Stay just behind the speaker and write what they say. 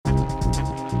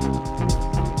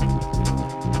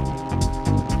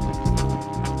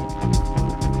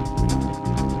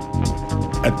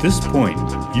At this point,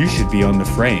 you should be on the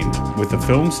frame with a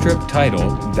film strip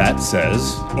title that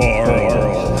says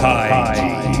Oral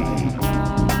Hygiene.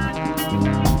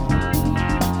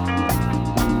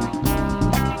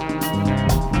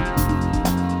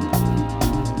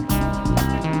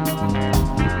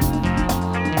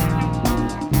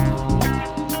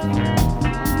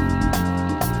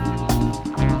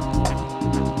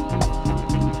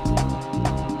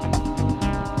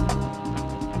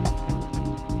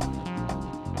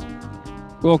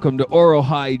 Welcome to Oral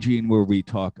Hygiene, where we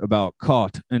talk about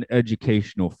caught and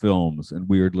educational films and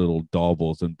weird little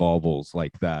daubles and baubles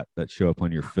like that show up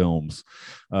on your films.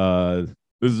 This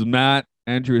is Matt.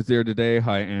 Andrew is there today.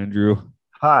 Hi, Andrew.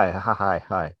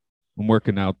 Hi. I'm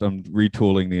working out. I'm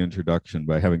retooling the introduction,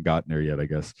 but I haven't gotten there yet, I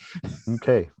guess.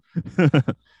 Okay.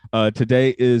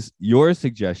 Today is your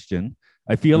suggestion.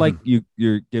 I feel like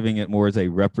you're giving it more as a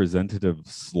representative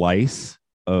slice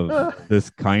of this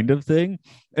kind of thing,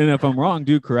 and if I'm wrong,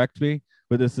 do correct me,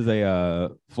 but this is a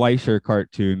Fleischer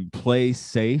cartoon, Play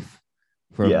Safe,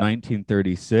 from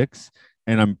 1936,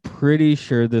 and I'm pretty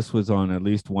sure this was on at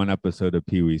least one episode of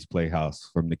Pee-wee's Playhouse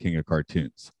from the King of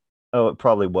Cartoons. Oh, it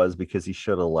probably was, because he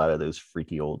showed a lot of those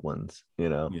freaky old ones, you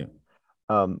know.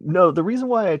 No, the reason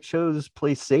why I chose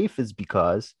Play Safe is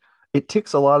because it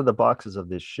ticks a lot of the boxes of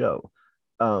this show,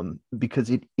 because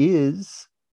it is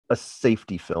a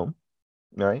safety film.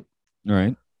 Right.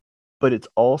 But it's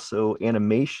also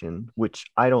animation, which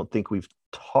I don't think we've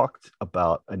talked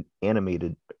about an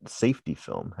animated safety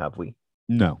film, have we?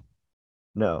 No.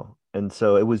 And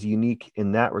so it was unique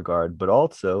in that regard, but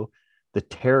also the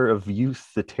terror of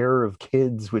youth, the terror of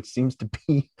kids, which seems to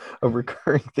be a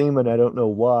recurring theme, and I don't know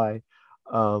why.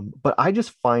 But I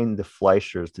just find the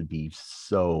Fleischers to be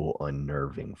so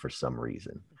unnerving for some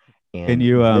reason. And can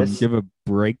you give a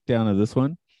breakdown of this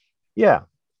one? Yeah.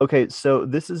 Okay, so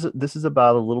this is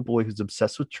about a little boy who's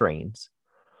obsessed with trains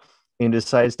and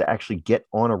decides to actually get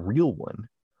on a real one.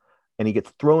 And he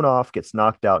gets thrown off, gets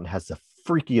knocked out, and has the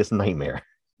freakiest nightmare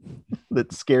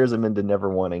that scares him into never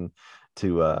wanting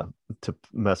to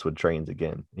mess with trains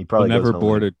again. He probably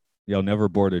You'll never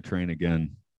board a train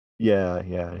again. Yeah.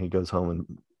 He goes home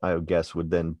and I would guess would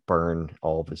then burn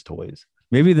all of his toys.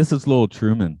 Maybe this is little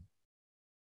Truman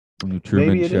from the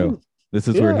Truman Show. Is. This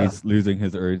is where he's losing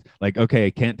his urge. Like, okay,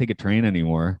 I can't take a train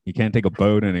anymore. He can't take a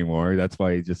boat anymore. That's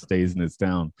why he just stays in his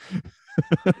town.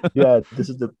 Yeah, this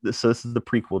is the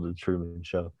prequel to the Truman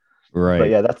Show. Right. But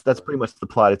yeah, that's pretty much the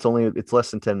plot. It's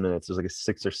less than 10 minutes. There's like a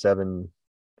 6 or 7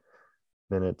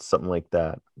 minutes, something like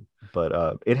that.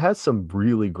 But it has some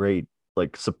really great,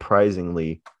 like,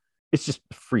 surprisingly, it's just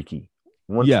freaky.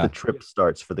 Once the trip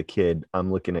starts for the kid,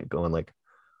 I'm looking at going like,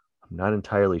 I'm not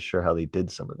entirely sure how they did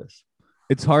some of this.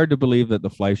 It's hard to believe that the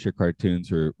Fleischer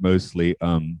cartoons were mostly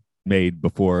made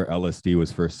before LSD was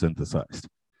first synthesized.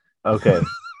 Okay.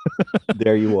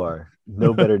 There you are.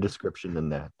 No better description than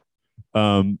that.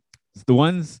 I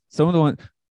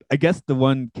guess the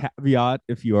one caveat,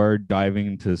 if you are diving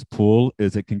into this pool,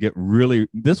 is it can get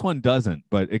this one doesn't,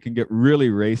 but it can get really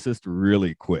racist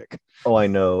really quick. Oh, I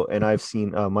know. And I've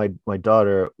seen my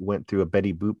daughter went through a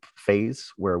Betty Boop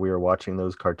phase where we were watching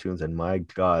those cartoons, and my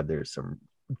God, there's some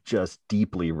just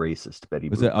deeply racist Betty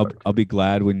Boop. Was it I'll be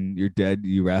glad when you're dead,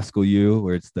 you rascal you,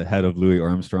 where it's the head of Louis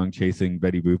Armstrong chasing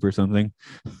Betty Boop or something?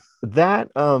 That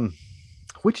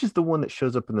which is the one that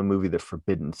shows up in the movie The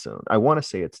Forbidden Zone? I want to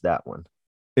say it's that one.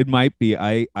 It might be.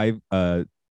 I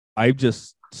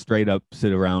just straight up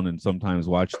sit around and sometimes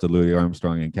watch the Louis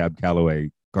Armstrong and Cab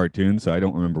Calloway cartoons, so I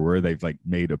don't remember where they've like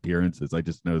made appearances. I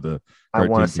just know the I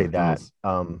want to say that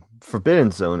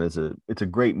Forbidden Zone it's a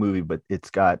great movie, but it's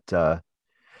got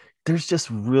there's just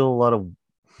a lot of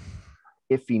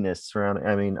iffiness around it.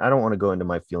 I mean, I don't want to go into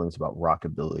my feelings about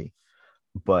rockabilly,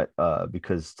 but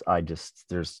because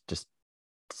there's just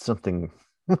something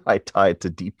I tie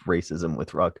to deep racism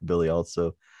with rockabilly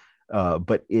also.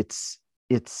 But it's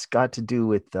got to do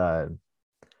with Danny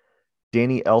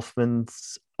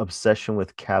Elfman's obsession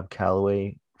with Cab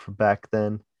Calloway from back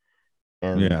then,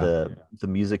 and the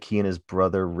music he and his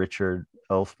brother Richard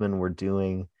Elfman were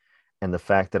doing. And the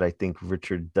fact that I think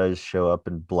Richard does show up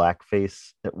in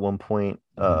blackface at one point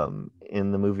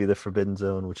in the movie The Forbidden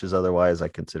Zone, which is otherwise I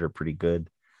consider pretty good.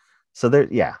 So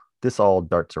this all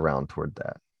darts around toward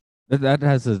that. That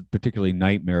has a particularly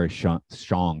nightmarish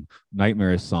song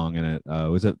in it.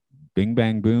 Was it Bing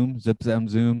Bang Boom, Zip Zam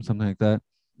Zoom, something like that?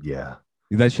 Yeah.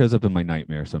 That shows up in my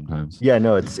nightmare sometimes. Yeah,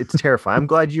 no, it's terrifying. I'm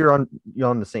glad you're on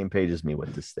the same page as me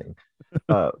with this thing.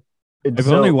 I've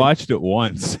only watched it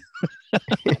once.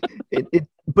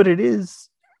 But it is.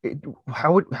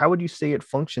 How would you say it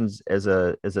functions as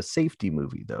a safety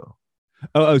movie though?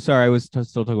 Oh, sorry. I was still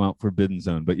talking about Forbidden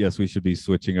Zone, but yes, we should be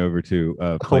switching over to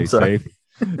I'm Play sorry. Safe.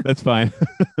 That's fine.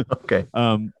 Okay.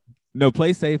 No,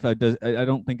 Play Safe. I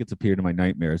don't think it's appeared in my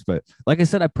nightmares, but like I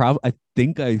said, I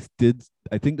think I did.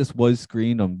 I think this was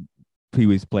screened on Pee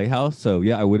Wee's Playhouse. So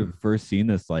yeah, I would have first seen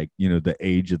this like the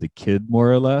age of the kid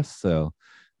more or less. So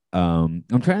I'm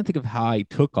trying to think of how I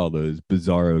took all those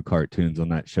bizarro cartoons on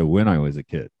that show when I was a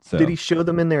kid. Did So he show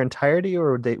them in their entirety,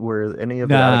 or were any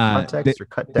of it out of nah, context or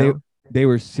cut they down? they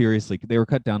were seriously they were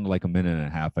cut down to like a minute and a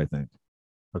half, I think.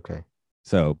 Okay.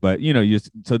 So, but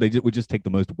so they would just take the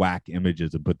most whack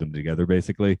images and put them together,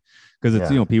 basically, because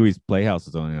it's Yeah. Pee Wee's Playhouse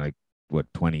is only like what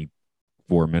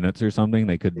 24 minutes or something.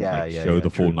 They couldn't Yeah, like yeah, show yeah, the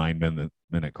full true. 9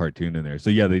 minute cartoon in there. So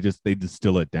yeah, they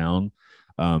distill it down.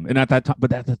 And at that time,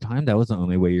 but at the time, that was the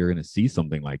only way you're going to see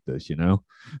something like this. Yeah.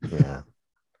 Yeah,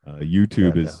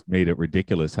 YouTube no. has made it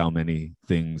ridiculous how many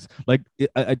things. Like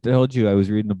I told you, I was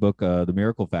reading a book, The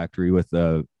Miracle Factory, with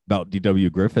about D.W.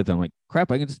 Griffith. I'm like,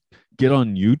 crap, I can just get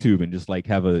on YouTube and just like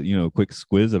have a quick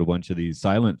squiz at a bunch of these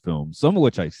silent films, some of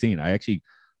which I've seen. I actually,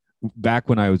 back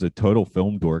when I was a total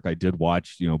film dork, I did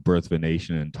watch Birth of a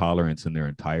Nation and Tolerance in their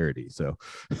entirety. So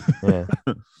Yeah.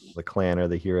 The clan or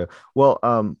the hero. Well,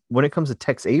 when it comes to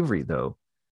Tex Avery, though,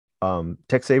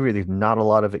 Tex Avery, there's not a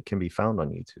lot of it can be found on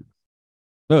YouTube.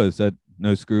 oh, is that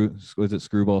no screw? Was it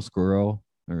Screwball Squirrel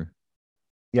or?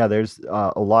 Yeah, there's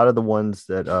a lot of the ones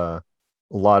that a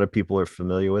lot of people are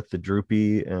familiar with, the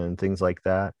Droopy and things like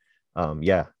that.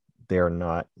 Yeah, they are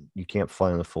not. You can't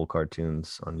find the full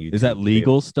cartoons on Is that YouTube.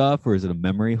 legal stuff or is it a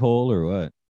memory hole or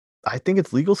what? I think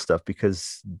it's legal stuff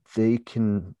because they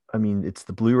can. I mean, it's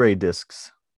the Blu-ray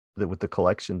discs that with the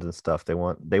collections and stuff. They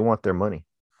want their money.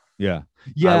 Yeah.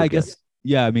 I Yeah, I would guess. guess.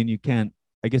 Yeah, I mean, you can't.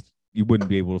 I guess you wouldn't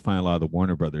be able to find a lot of the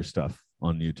Warner Brothers stuff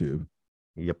on YouTube.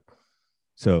 Yep.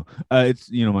 So it's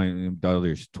my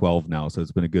daughter's 12 now, so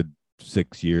it's been a good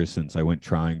 6 years since I went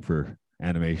trying for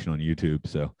animation on YouTube.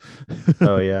 So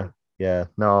Oh yeah, yeah.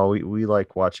 No, we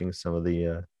like watching some of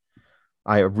the.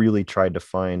 I really tried to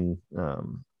find a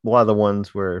lot of the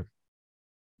ones where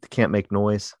they can't make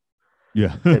noise.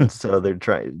 yeah, And so they're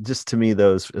trying, just to me,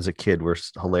 those as a kid were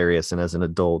hilarious. And as an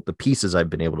adult, the pieces I've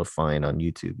been able to find on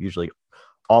YouTube, usually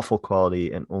awful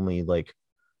quality and only like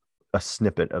a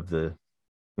snippet of the,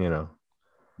 you know,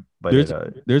 but there's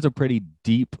there's a pretty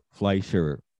deep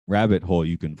Fleischer rabbit hole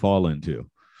you can fall into.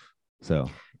 So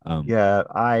yeah,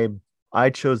 I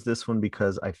chose this one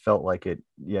because I felt like it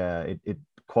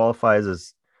qualifies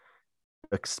as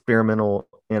experimental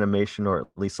animation, or at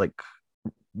least like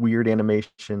weird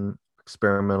animation,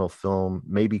 experimental film,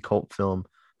 maybe cult film,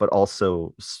 but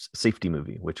also safety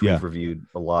movie, which yeah, we've reviewed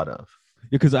a lot of.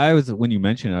 because I was when you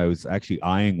mentioned it, I was actually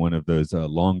eyeing one of those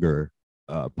longer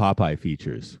Popeye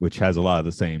features, which has a lot of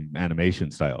the same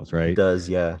animation styles, It right? does,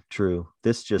 yeah, true.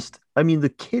 This just, I mean, the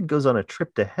kid goes on a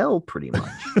trip to hell pretty much.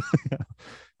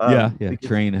 Yeah, yeah, Because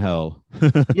train hell.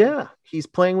 yeah, he's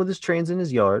playing with his trains in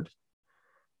his yard,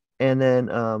 and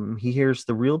then he hears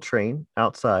the real train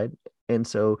outside, and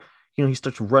so he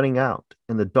starts running out,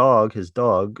 and his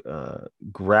dog,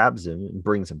 grabs him and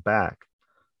brings him back.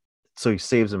 So he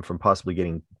saves him from possibly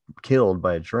getting killed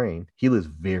by a train. He lives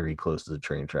very close to the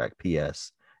train track.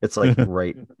 P.S. It's like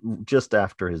right just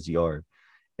after his yard,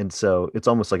 and so it's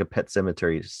almost like a pet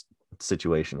cemetery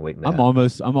situation waiting to I'm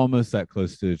happen. almost that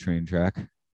close to the train track.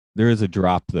 There is a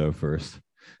drop though first.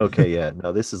 Okay, yeah,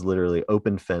 no, this is literally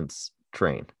open fence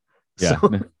train. Yeah.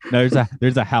 So No,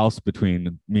 there's a house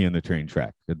between me and the train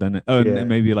track. And then and yeah, then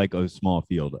maybe like a small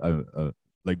field,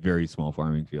 like very small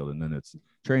farming field, and then it's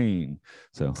train.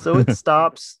 So so it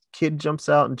stops. Kid jumps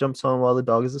out and jumps on while the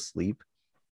dog is asleep.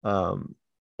 Um,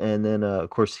 and then of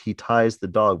course he ties the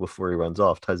dog before he runs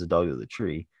off. Ties the dog to the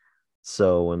tree.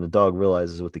 So when the dog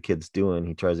realizes what the kid's doing,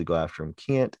 he tries to go after him.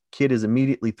 Can't. Kid is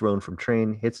immediately thrown from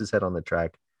train, hits his head on the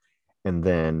track, and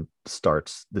then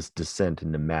starts this descent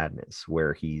into madness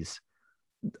where he's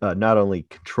not only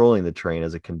controlling the train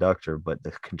as a conductor, but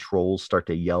the controls start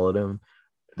to yell at him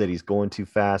that he's going too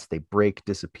fast. They break,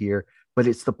 disappear. But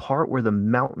it's the part where the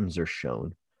mountains are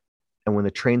shown, and when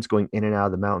the train's going in and out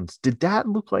of the mountains. Did that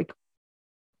look like?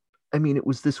 I mean, it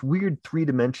was this weird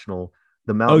three-dimensional.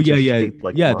 The oh mountains yeah, are yeah, shaped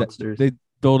like yeah. monsters. They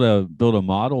build a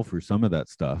model for some of that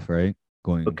stuff, right?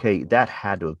 Going Okay, that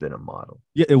had to have been a model.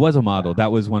 Yeah, it was a Yeah. model.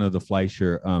 That was one of the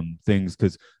Fleischer things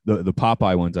because the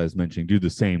Popeye ones I was mentioning do the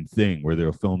same thing where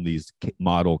they'll film these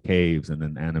model caves and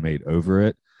then animate over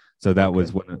it. So that was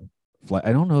Okay. one of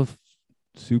I don't know if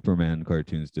Superman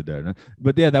cartoons did that, or not,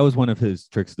 but yeah, that was one of his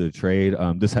tricks of the trade.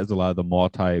 This has a lot of the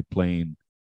multi-plane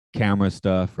camera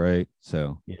stuff, right?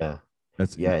 So Yeah.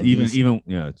 that's Yeah, and even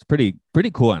it's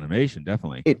pretty cool animation,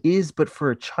 definitely. it is, but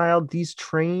for a child, these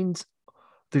trains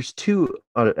there's two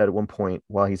at one point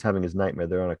while he's having his nightmare.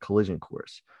 They're on a collision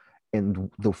course,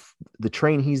 and the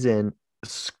train he's in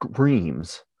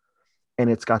screams, and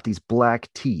it's got these black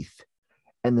teeth,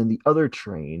 and then the other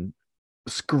train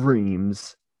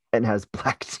screams and has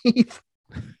black teeth.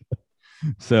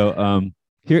 So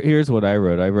here's what I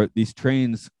wrote. I wrote these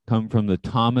trains come from the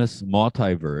Thomas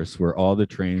multiverse where all the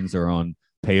trains are on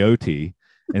peyote.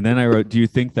 And then I wrote, do you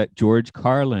think that George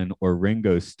Carlin or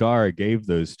Ringo Starr gave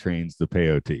those trains the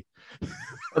peyote?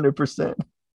 100%.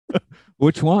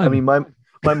 Which one? I mean,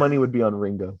 my money would be on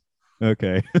Ringo.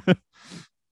 Okay.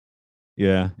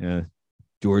 Yeah.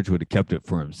 George would have kept it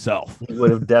for himself. He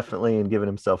would have definitely given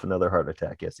himself another heart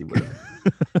attack. Yes, he would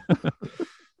have.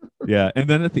 Yeah. And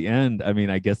then at the end, I mean,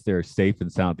 I guess they're safe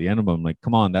and sound at the end of them. Like,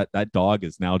 come on, that dog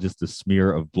is now just a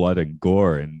smear of blood and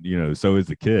gore. And, so is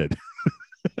the kid.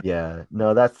 Yeah,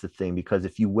 no, that's the thing, because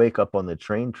if you wake up on the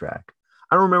train track,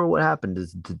 I don't remember what happened.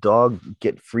 Does the dog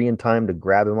get free in time to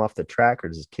grab him off the track, or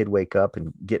does this kid wake up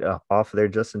and get off of there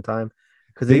just in time?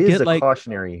 Because it is a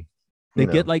cautionary. They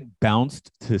get like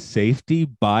bounced to safety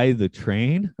by the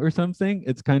train or something.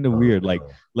 It's kind of weird. No.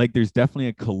 Like there's definitely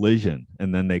a collision,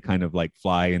 and then they kind of like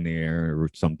fly in the air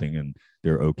or something, and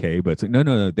they're okay. But it's like,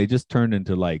 no, they just turned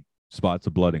into like spots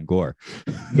of blood and gore.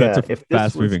 Yeah, That's a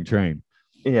fast moving train.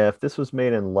 Yeah, if this was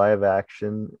made in live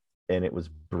action and it was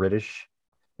British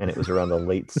and it was around the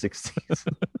late 60s,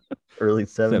 early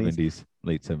 70s,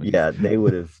 late 70s. Yeah, they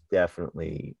would have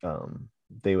definitely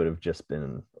they would have just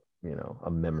been, a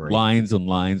memory. Lines and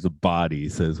lines of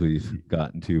bodies, as we've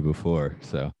gotten to before.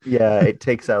 So yeah, it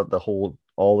takes out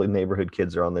all the neighborhood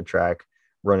kids are on the track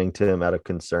running to him out of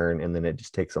concern, and then it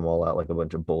just takes them all out like a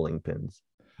bunch of bowling pins.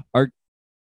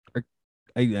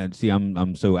 I see.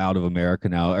 I'm so out of America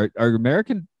now. Are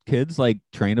American kids like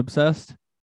train obsessed?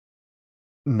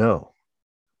 No,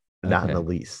 not in Okay. the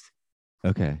least.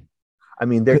 Okay. I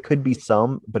mean, there could be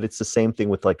some, but it's the same thing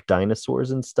with like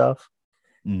dinosaurs and stuff.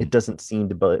 Mm. It doesn't seem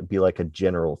to be like a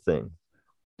general thing.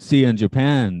 See, in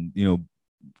Japan,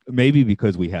 maybe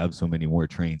because we have so many more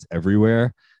trains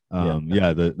everywhere.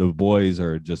 The boys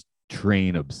are just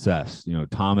train obsessed.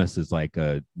 Thomas is like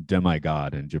a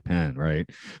demigod in Japan, right?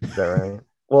 Is that right?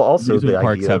 Well, also the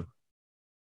parks idea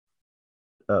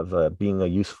of being a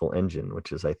useful engine,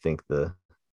 which is, I think, the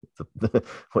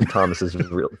what Thomas's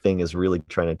real thing is, really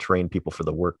trying to train people for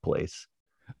the workplace.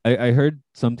 I heard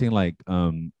something like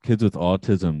kids with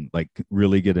autism like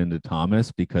really get into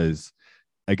Thomas because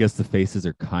I guess the faces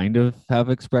are kind of have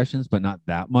expressions, but not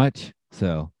that much.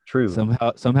 So true.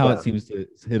 Somehow it seems to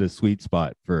hit a sweet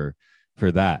spot for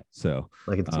that. So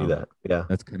I can see that. Yeah,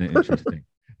 that's kind of interesting.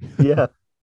 Yeah.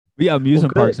 But yeah,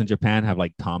 amusement parks in Japan have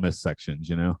like Thomas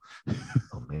sections, Oh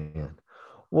man.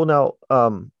 Well,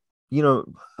 now,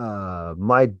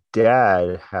 my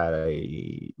dad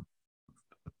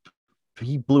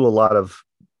he blew a lot of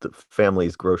the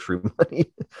family's grocery money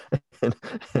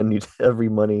and used every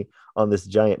money on this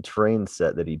giant train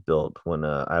set that he built when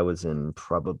I was in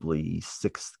probably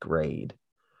 6th grade.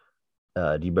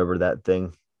 Do you remember that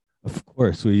thing? Of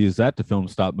course, we used that to film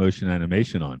stop motion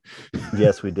animation on.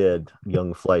 Yes, we did.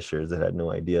 Young Fleischers that had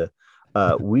no idea.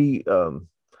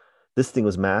 This thing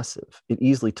was massive. It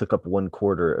easily took up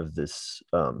 1/4 of this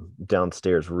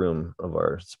downstairs room of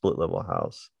our split level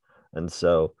house. And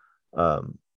so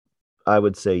I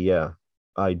would say, yeah,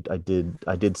 I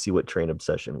did see what train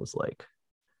obsession was like.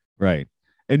 Right.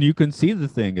 And you can see the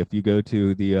thing if you go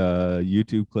to the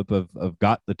YouTube clip of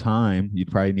Got the Time.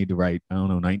 You'd probably need to write, I don't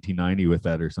know, 1990 with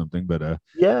that or something. But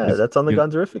yeah, that's on the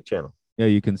Gonzerific channel. Yeah,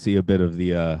 you can see a bit of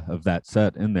the of that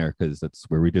set in there because that's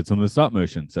where we did some of the stop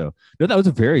motion. So no, that was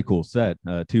a very cool set.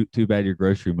 Too bad your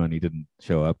grocery money didn't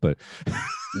show up, but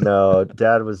no,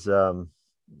 Dad was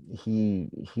he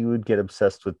would get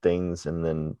obsessed with things, and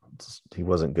then he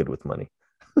wasn't good with money.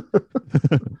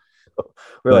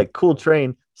 We're like, cool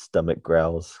train, stomach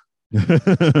growls.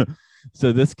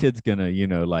 So this kid's gonna,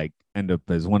 like end up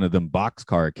as one of them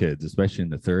boxcar kids, especially in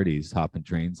the 30s, hopping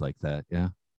trains like that. Yeah.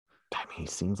 I mean, he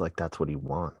seems like that's what he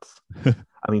wants.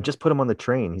 I mean, just put him on the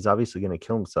train. He's obviously going to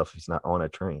kill himself if he's not on a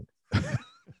train.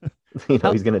 He's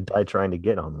going to die trying to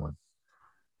get on one.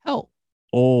 How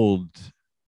old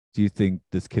do you think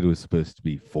this kid was supposed to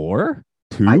be? 4?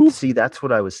 2? See, that's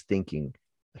what I was thinking.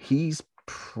 He's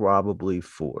probably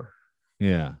 4.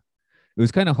 Yeah. It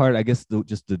was kind of hard. I guess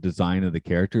just the design of the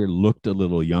character looked a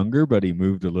little younger, but he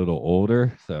moved a little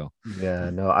older. So yeah,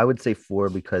 no, I would say 4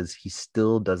 because he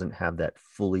still doesn't have that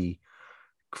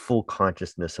full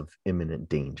consciousness of imminent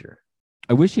danger.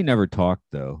 I wish he never talked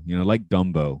though. Like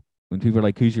Dumbo. When people are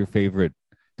like, "Who's your favorite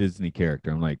Disney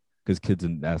character?" I'm like, because kids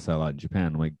ask that a lot in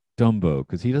Japan. I'm like, Dumbo,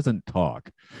 because he doesn't talk.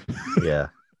 Yeah.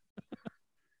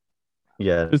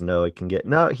 Yeah, Just- no, it can get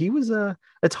no. He was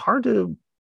it's hard to.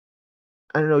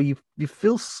 I don't know. You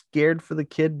feel scared for the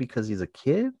kid because he's a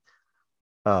kid,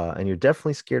 and you're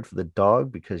definitely scared for the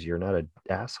dog because you're not an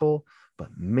asshole. But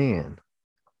man,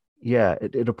 yeah,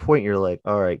 at a point you're like,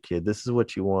 all right, kid, this is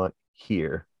what you want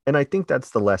here. And I think that's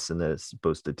the lesson that it's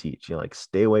supposed to teach. Like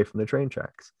stay away from the train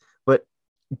tracks. But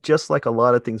just like a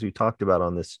lot of things we talked about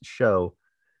on this show,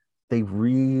 they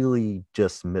really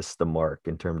just missed the mark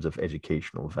in terms of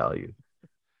educational value.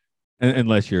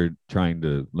 unless you're trying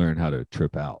to learn how to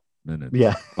trip out, then it's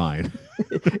Yeah, fine.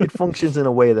 it functions in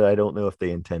a way that I don't know if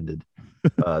they intended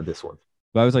this one.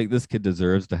 But I was like, this kid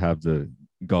deserves to have the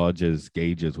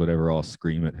gauges, whatever, all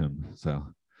scream at him. So,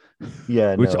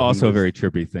 Yeah, which no, he also a was. very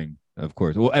trippy thing, of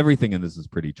course. Well, everything in this is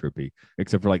pretty trippy,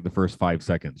 except for like the first 5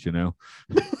 seconds, you know?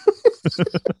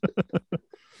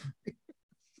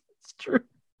 It's true.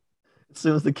 As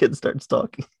soon as the kid starts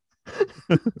talking.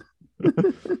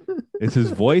 It's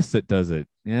his voice that does it.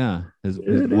 Yeah.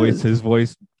 It is. His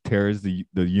voice tears the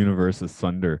universe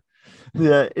asunder.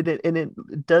 Yeah,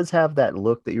 it does have that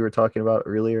look that you were talking about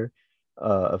earlier,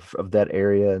 of that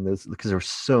area, and those because there were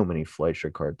so many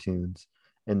Fleischer cartoons,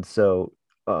 and so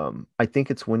I think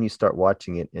it's when you start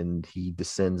watching it and he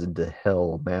descends into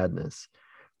hell madness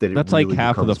that it That's like really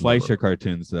half of the becomes Fleischer memorable.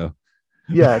 cartoons, though.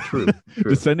 Yeah, true,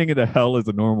 true. Descending into hell is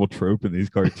a normal trope in these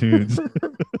cartoons.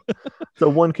 So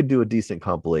one could do a decent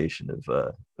compilation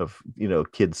of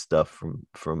kids stuff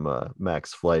from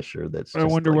Max Fleischer. That's I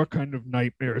just wonder like what kind of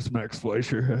nightmares Max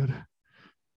Fleischer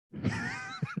had.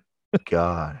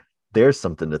 God. There's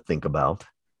something to think about.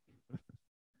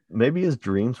 Maybe his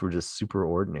dreams were just super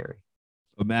ordinary.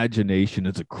 Imagination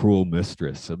is a cruel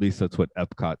mistress. At least that's what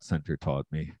Epcot Center taught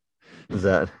me. Is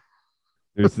that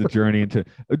There's the journey into.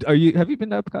 Have you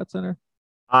been to Epcot Center?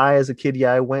 I as a kid,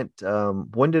 yeah, I went.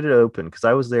 When did it open? Because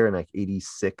I was there in like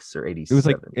 86 or It was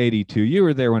like 87. 82. You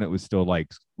were there when it was still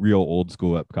like real old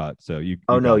school Epcot. So Oh you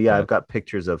no, got yeah, I've that. got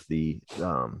pictures of the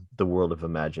World of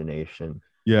Imagination.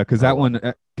 Yeah, because that Um,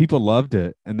 one people loved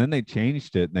it, and then they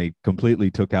changed it and they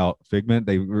completely took out Figment.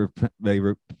 They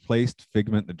replaced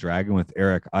Figment the Dragon with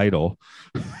Eric Idle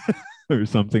or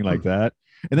something like that,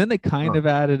 and then they kind huh. of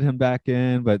added him back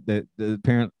in. But the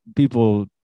parent people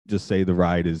just say the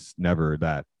ride is never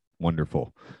that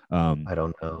wonderful. I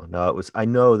don't know. No, it was. I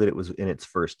know that it was in its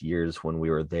first years when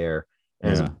we were there.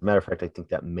 And as Yeah. a matter of fact, I think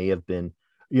that may have been.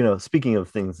 Speaking of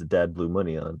things that Dad blew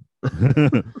money on,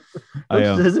 I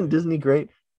isn't Disney great?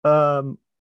 Um,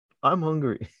 I'm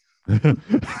hungry.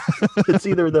 It's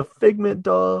either the Figment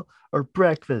doll or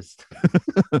breakfast.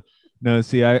 No,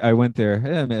 see, I went there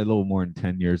a little more than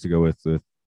 10 years ago with the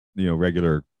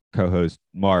regular co-host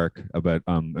Mark, but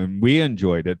and we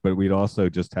enjoyed it, but we'd also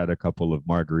just had a couple of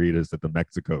margaritas at the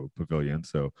Mexico Pavilion,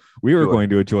 so we were Sure. going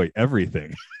to enjoy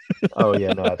everything. Oh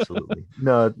yeah, no, absolutely.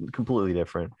 No, completely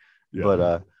different. Yeah.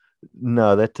 But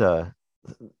no, that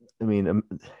I mean,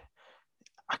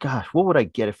 gosh, what would I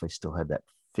get if I still had that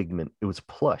Figment? It was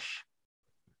plush.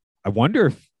 I wonder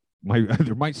if my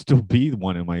there might still be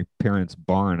one in my parents'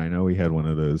 barn. I know we had one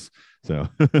of those. So,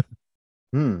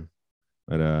 Hmm.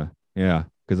 but yeah,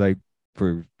 because I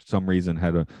for some reason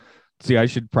had a see. I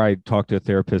should probably talk to a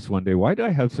therapist one day. Why do I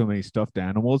have so many stuffed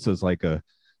animals as like a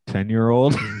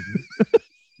 10-year-old?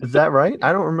 Is that right?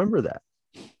 I don't remember that.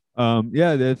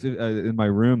 Yeah, that's in my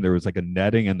room. There was like a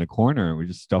netting in the corner, and we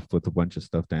just stuffed with a bunch of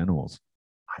stuffed animals.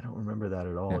 I don't remember that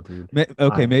at Yeah. all, dude.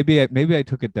 Okay, I maybe I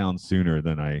took it down sooner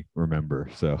than I remember.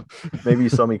 So maybe you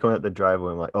saw me coming out the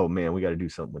driveway. I'm like, oh man, we got to do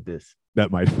something with this.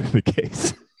 that might be the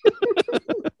case.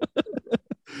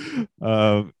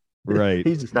 Right.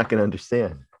 He's just not going to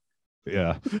understand.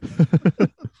 Yeah.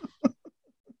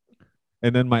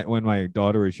 And then when my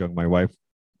daughter was young, my wife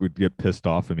would get pissed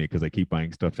off at me because I keep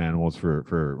buying stuffed animals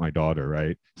for my daughter,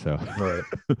 right? So Right.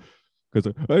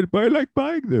 because I like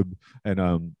buying them,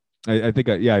 and I think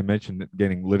I mentioned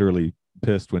getting literally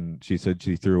pissed when she said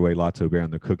she threw away Lotso Bear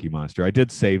and the Cookie Monster. I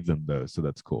did save them though, so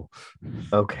that's cool.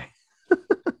 Okay.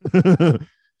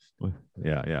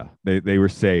 Yeah. They were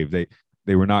saved.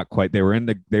 They were not quite. They were in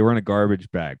a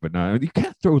garbage bag, but no, you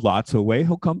can't throw Lotso away.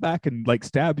 He'll come back and like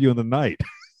stab you in the night.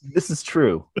 This is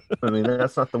true. I mean,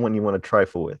 that's not the one you want to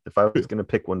trifle with. If I was going to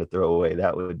pick one to throw away,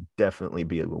 that would definitely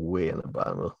be way in the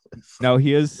bottom of this. Now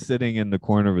he is sitting in the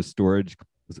corner of a storage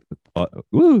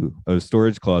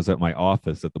closet at my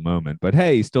office at the moment. But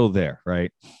hey, he's still there,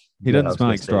 right? He Yeah, I doesn't was smell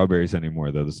gonna like say. strawberries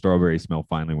anymore, though. The strawberry smell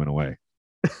finally went away.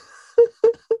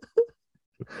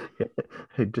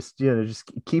 Just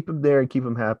keep him there and keep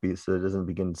him happy so it doesn't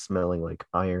begin smelling like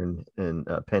iron and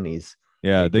pennies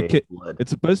Yeah, the aka kid. blood.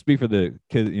 It's supposed to be for the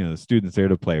kid, the students there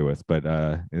to play with, but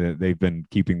they've been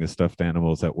keeping the stuffed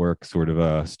animals at work sort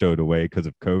of stowed away because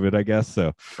of COVID, I guess.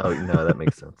 So Oh no, that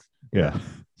makes sense. yeah.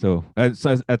 So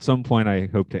at some point, I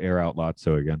hope to air out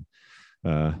Lotso again.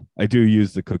 I do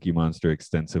use the Cookie Monster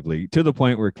extensively to the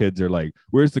point where kids are like,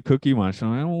 "Where's the Cookie Monster?"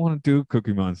 I don't want to do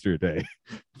Cookie Monster today.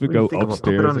 If we What do you go think, I'm gonna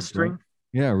upstairs put it on a and- string.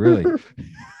 Yeah, really.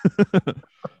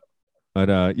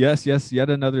 But yes, yet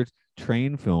another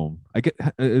train film.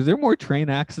 Is there more train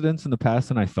accidents in the past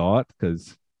than I thought?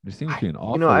 Because there seems to be an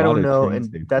awful I lot don't of know, train and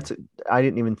safety. I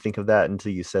didn't even think of that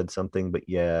until you said something. But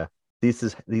yeah, these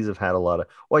have had a lot of.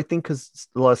 Well, I think because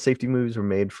a lot of safety movies were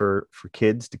made for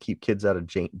kids to keep kids out of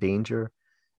danger,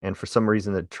 and for some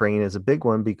reason, the train is a big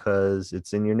one because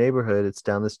it's in your neighborhood, it's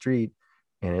down the street,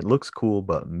 and it looks cool.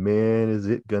 But man, is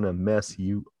it gonna mess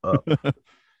you up?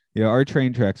 Yeah, our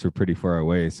train tracks were pretty far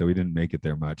away, so we didn't make it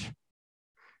there much.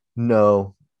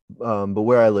 No, but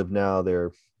where I live now,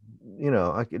 they're,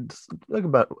 I could I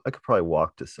could probably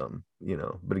walk to some,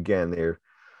 but again,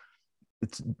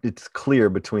 it's clear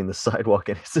between the sidewalk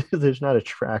and there's not a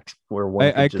track where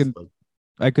one I could just can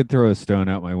I could throw a stone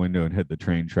out my window and hit the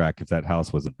train track if that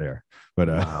house wasn't there. But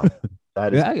wow,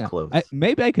 that is yeah, close.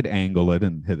 maybe I could angle it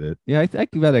and hit it. Yeah, I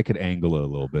bet I could angle it a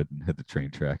little bit and hit the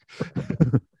train track.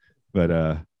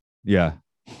 But yeah,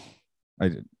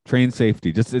 train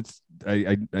safety. Just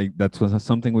that's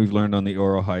something we've learned on the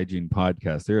Oral Hygiene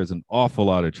podcast. There is an awful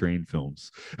lot of train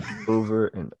films. Over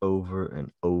and over and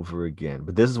over again.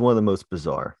 But this is one of the most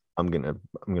bizarre. I'm gonna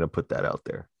put that out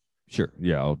there. Sure.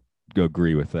 Yeah, I'll go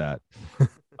agree with that.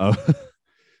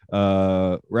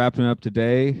 Wrapping up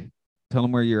today. Tell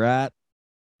them where you're at.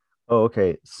 Oh,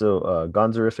 okay. So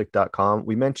gonzorific.com.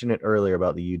 We mentioned it earlier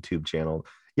about the YouTube channel.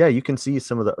 Yeah, you can see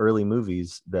some of the early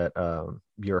movies that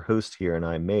your host here and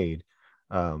I made.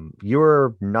 You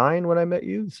were 9 when I met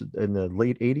you in the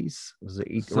late 80s. Was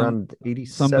it around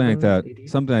 87? Something like that. 88?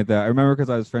 Something like that. I remember because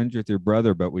I was friends with your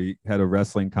brother, but we had a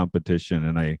wrestling competition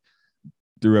and I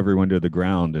threw everyone to the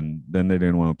ground and then they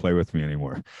didn't want to play with me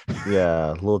anymore.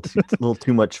 Yeah, a little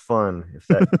too much fun if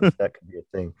that could be a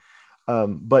thing.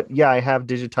 But yeah, I have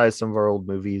digitized some of our old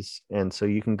movies, and so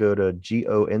you can go to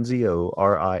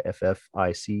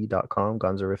gonzorific.com,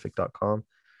 gonzorific.com,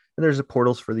 and there's the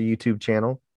portals for the YouTube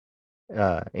channel,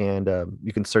 and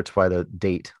you can search by the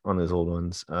date on those old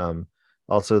ones.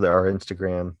 Also, there are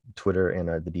Instagram, Twitter, and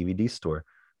the DVD store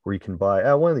where you can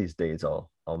buy. One of these days, I'll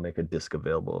make a disc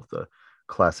available of the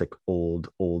classic old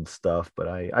stuff. But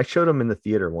I showed them in the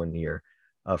theater one year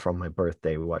from my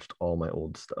birthday. We watched all my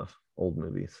old stuff, old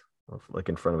movies, like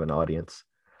in front of an audience.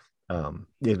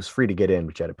 It was free to get in,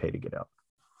 but you had to pay to get out.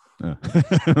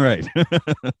 Right.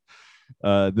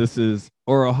 This is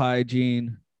Oral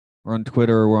Hygiene. We're on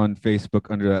Twitter. We're on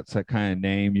Facebook under that kind of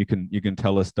name. You can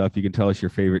tell us stuff. You can tell us your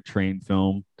favorite train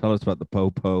film. Tell us about the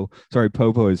Popo. Sorry,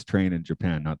 Popo is train in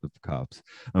Japan, not the cops.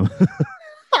 I'm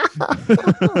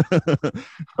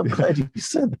glad you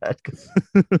said that.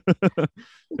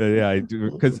 Yeah, I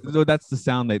do, because that's the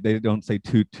sound they don't say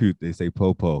toot toot. They say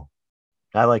Popo.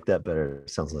 I like that better.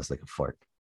 It sounds less like a fart.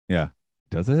 Yeah.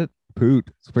 Does it? Poot.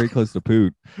 It's very close to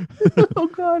poot. Oh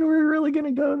God, we're really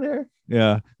gonna go there.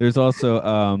 Yeah. There's also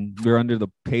we're under the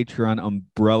Patreon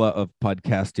umbrella of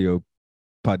Podcastius,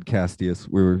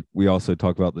 where we also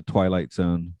talk about the Twilight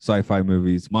Zone, sci-fi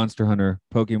movies, Monster Hunter,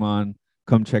 Pokemon.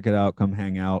 Come check it out. Come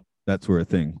hang out. That sort of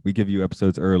thing. We give you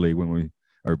episodes early when we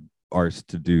are asked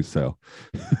to do so.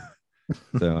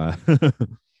 So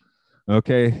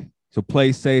okay. So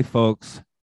play safe, folks.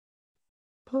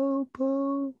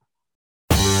 Popo.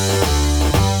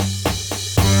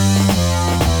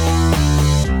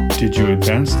 Did you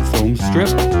advance the film strip?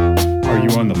 Are you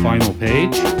on the final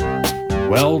page?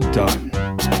 Well done.